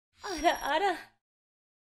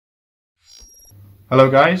Hello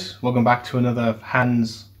guys, welcome back to another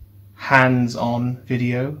hands-on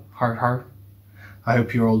video. I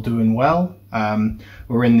hope you're all doing well.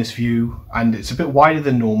 We're in this view and it's a bit wider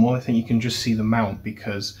than normal. I think you can just see the mount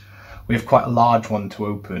because we have quite a large one to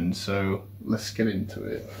open, so let's get into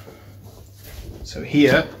it. So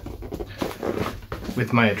here,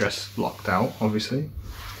 with my address locked out obviously,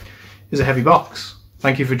 is a heavy box.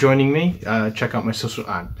 Thank you for joining me. Check out my social...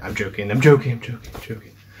 I'm joking.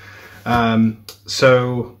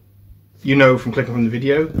 So, you know from clicking from the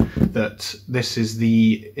video that this is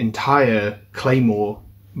the entire Claymore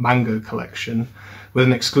manga collection with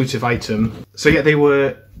an exclusive item. So yeah,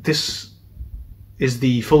 this is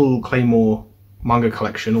the full Claymore manga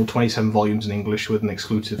collection, all 27 volumes in English with an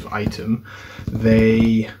exclusive item.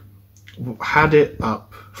 They had it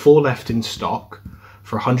up, 4 left in stock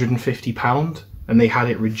for £150, and they had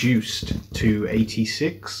it reduced to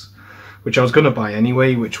 86. Which I was going to buy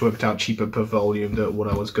anyway, which worked out cheaper per volume than what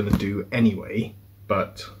I was going to do anyway.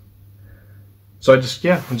 But so I just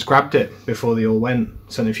grabbed it before they all went.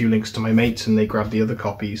 Sent a few links to my mates and they grabbed the other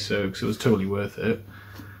copies, so cause it was totally worth it.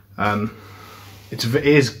 It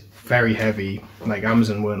is very heavy, like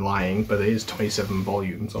Amazon weren't lying, but it is 27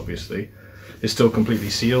 volumes obviously. It's still completely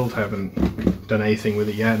sealed, I haven't done anything with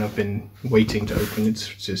it yet, and I've been waiting to open it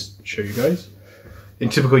to just show you guys. In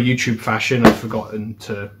typical YouTube fashion, I've forgotten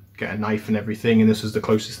to get a knife and everything, and this was the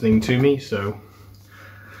closest thing to me, so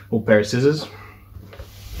we'll pair of scissors.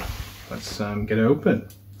 Let's get it open.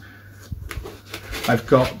 I've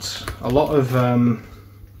got a lot of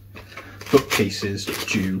bookcases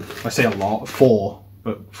due. I say a lot, 4,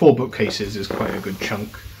 but 4 bookcases is quite a good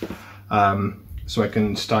chunk. So I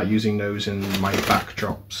can start using those in my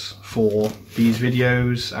backdrops for these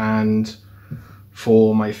videos and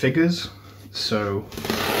for my figures. So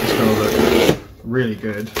it's going to look really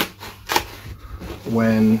good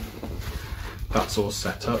when that's all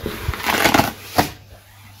set up.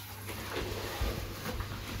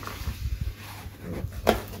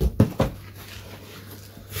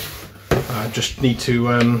 I just need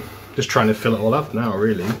to just trying to fill it all up now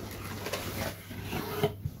really.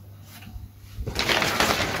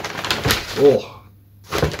 Oh,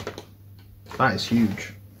 that is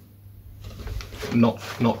huge. Not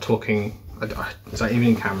talking. Is that even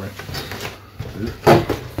in camera?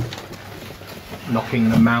 Knocking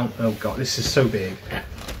the mount. Oh god, this is so big.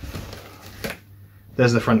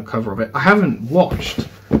 There's the front cover of it. I haven't watched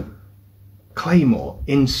Claymore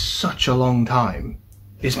in such a long time.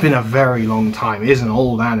 It's been a very long time. It is an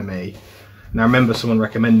old anime. And I remember someone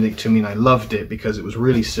recommended it to me and I loved it because it was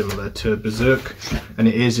really similar to Berserk. And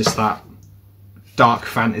it is just that dark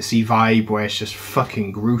fantasy vibe where it's just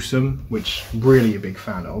fucking gruesome, which I'm really a big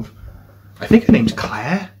fan of. I think her name's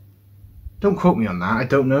Claire. Don't quote me on that, I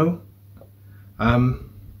don't know.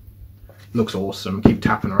 Looks awesome. Keep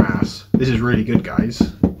tapping her ass. This is really good, guys.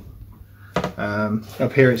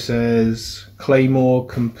 Up here it says Claymore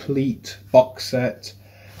Complete Box Set.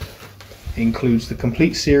 Includes the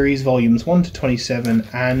complete series, volumes 1 to 27,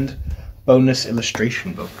 and bonus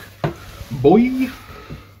illustration book. Boy!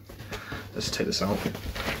 Let's take this out.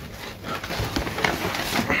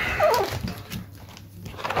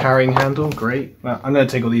 Carrying handle, great. Well, I'm going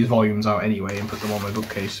to take all these volumes out anyway and put them on my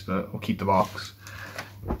bookcase, but I'll keep the box.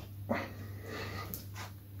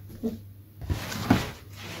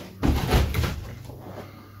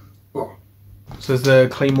 So there's the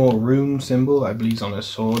Claymore rune symbol, I believe, on her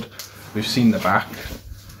sword. We've seen the back.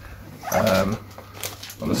 On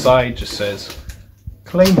the side just says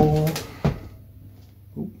Claymore.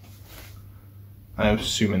 Ooh. I'm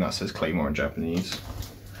assuming that says Claymore in Japanese.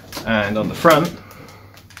 And on the front,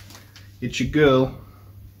 it's your girl.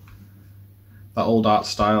 That old art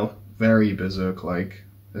style, very Berserk-like.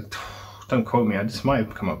 Don't quote me, this might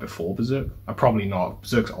have come up before Berserk. Probably not.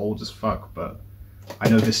 Berserk's old as fuck, but I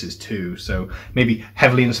know this is too, so maybe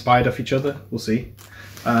heavily inspired off each other, we'll see.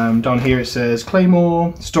 Down here it says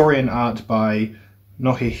Claymore, story and art by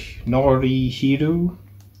Norihiro,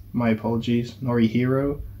 my apologies,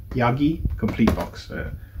 Norihiro Yagi, complete box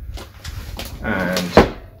set.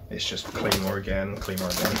 And it's just Claymore again.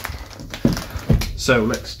 So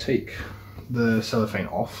let's take the cellophane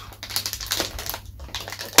off.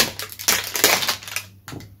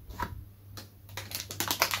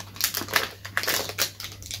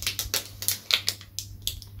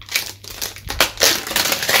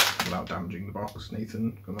 Without damaging the box,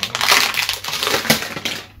 Nathan, come on.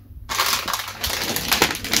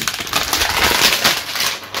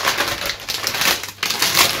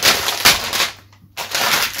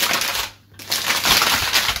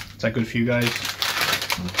 Is that good for you guys?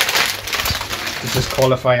 to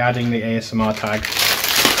disqualify adding the ASMR tag.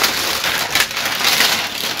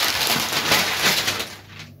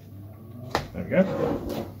 There we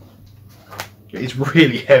go. It's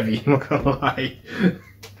really heavy, I'm not gonna lie.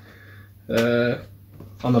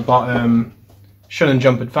 On the bottom, Shonen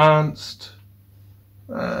Jump Advanced,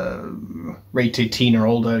 rated teen or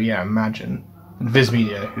older, yeah, imagine. And Viz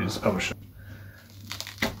Media, who's the publisher.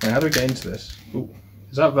 Right, how do we get into this? Ooh,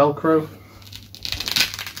 is that Velcro?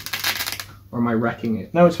 Or am I wrecking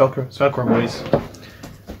it? No, it's Velcro. It's Velcro, boys.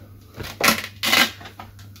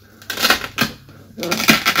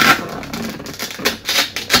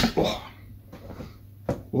 Oh.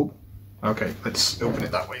 Ooh. Okay, let's open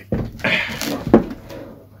it that way.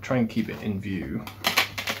 Try and keep it in view.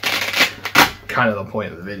 Kind of the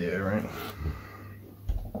point of the video, right?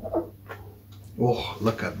 Oh,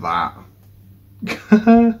 look at that.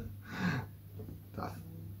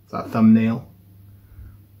 that thumbnail.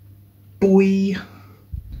 Boy.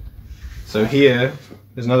 So here,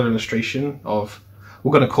 there's another illustration of,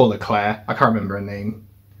 we're going to call her Claire. I can't remember her name.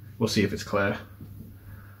 We'll see if it's Claire.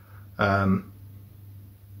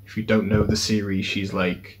 If you don't know the series, she's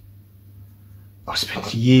like, I've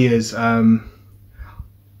spent years.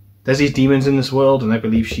 There's these demons in this world, and I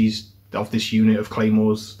believe she's of this unit of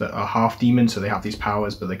Claymores that are half demons, so they have these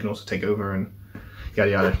powers, but they can also take over and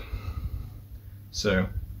yada yada. So,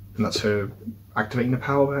 and that's her activating the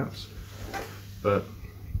power perhaps. But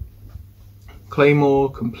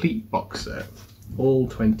Claymore complete box set, all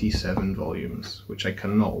 27 volumes, which I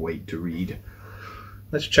cannot wait to read.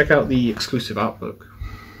 Let's check out the exclusive art book.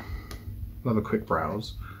 We'll have a quick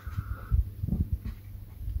browse.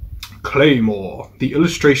 Claymore. The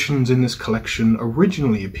illustrations in this collection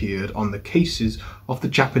originally appeared on the cases of the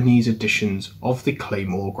Japanese editions of the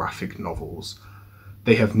Claymore graphic novels.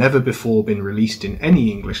 They have never before been released in any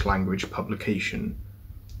English language publication.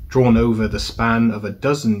 Drawn over the span of a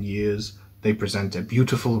dozen years, they present a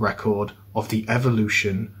beautiful record of the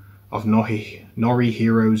evolution of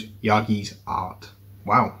Norihiro Yagi's art.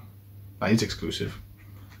 Wow, that is exclusive.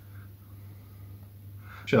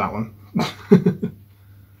 Show that one.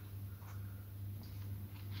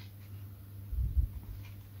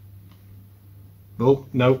 Oh,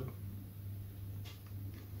 no.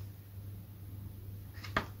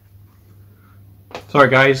 Sorry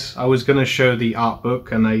guys, I was going to show the art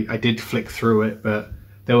book and I did flick through it, but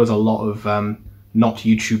there was a lot of not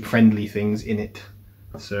YouTube friendly things in it.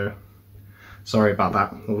 So, sorry about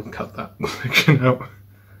that. We'll cut that section out.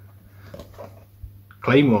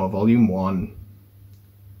 Claymore, Volume 1.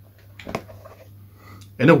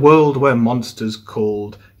 In a world where monsters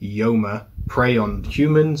called Yoma prey on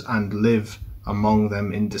humans and live among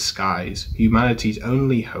them in disguise, humanity's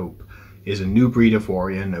only hope is a new breed of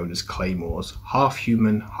warrior known as Claymores, half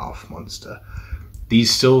human, half monster.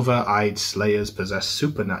 These silver-eyed slayers possess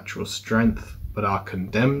supernatural strength, but are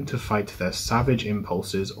condemned to fight their savage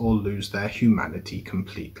impulses or lose their humanity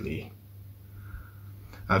completely.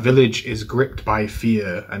 A village is gripped by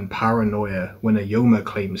fear and paranoia when a Yoma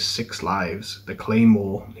claims 6 lives. The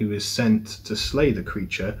Claymore, who is sent to slay the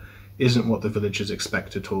creature, isn't what the villagers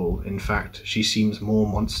expect at all. In fact, she seems more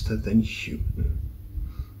monster than human.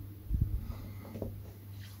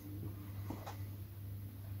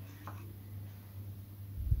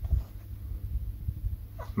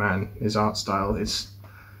 Man, his art style is,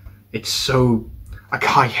 it's so,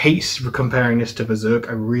 I hate comparing this to Berserk,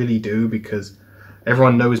 I really do, because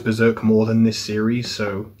everyone knows Berserk more than this series,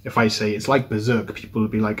 so if I say it's like Berserk, people will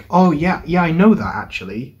be like, oh yeah, I know that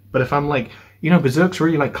actually. But if I'm like, you know, Berserk's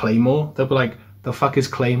really like Claymore, they'll be like, the fuck is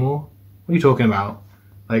Claymore? What are you talking about?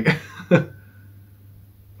 Like,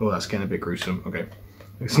 oh, that's getting a bit gruesome. Okay,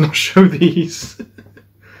 let's not show these.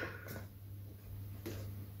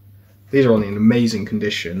 These are all in amazing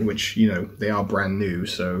condition, which, you know, they are brand new,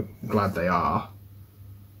 so I'm glad they are.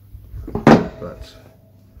 But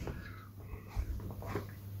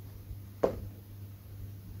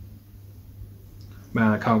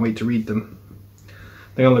man, I can't wait to read them.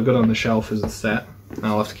 They're gonna look good on the shelf as a set.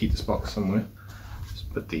 I'll have to keep this box somewhere.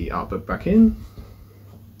 Just put the art book back in.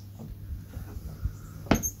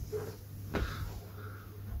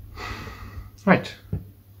 Right.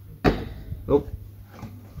 Oh.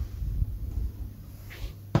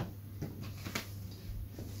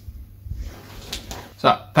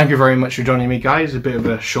 So, thank you very much for joining me, guys. A bit of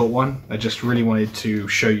a short one. I just really wanted to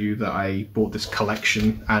show you that I bought this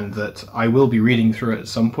collection and that I will be reading through it at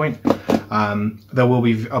some point. There will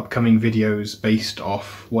be upcoming videos based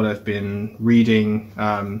off what I've been reading,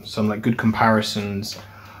 some like good comparisons,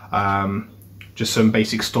 just some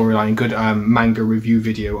basic storyline, good manga review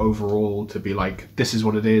video overall to be like, this is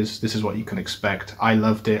what it is, this is what you can expect. I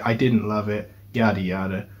loved it, I didn't love it, yada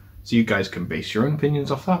yada. So you guys can base your own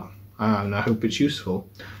opinions off that, and I hope it's useful.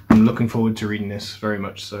 I'm looking forward to reading this very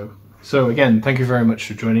much so. So again, thank you very much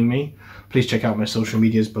for joining me. Please check out my social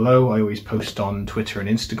medias below. I always post on Twitter and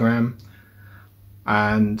Instagram.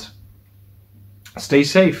 And stay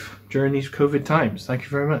safe during these COVID times. Thank you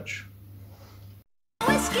very much.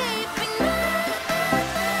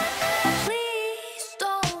 Please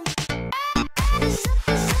don't.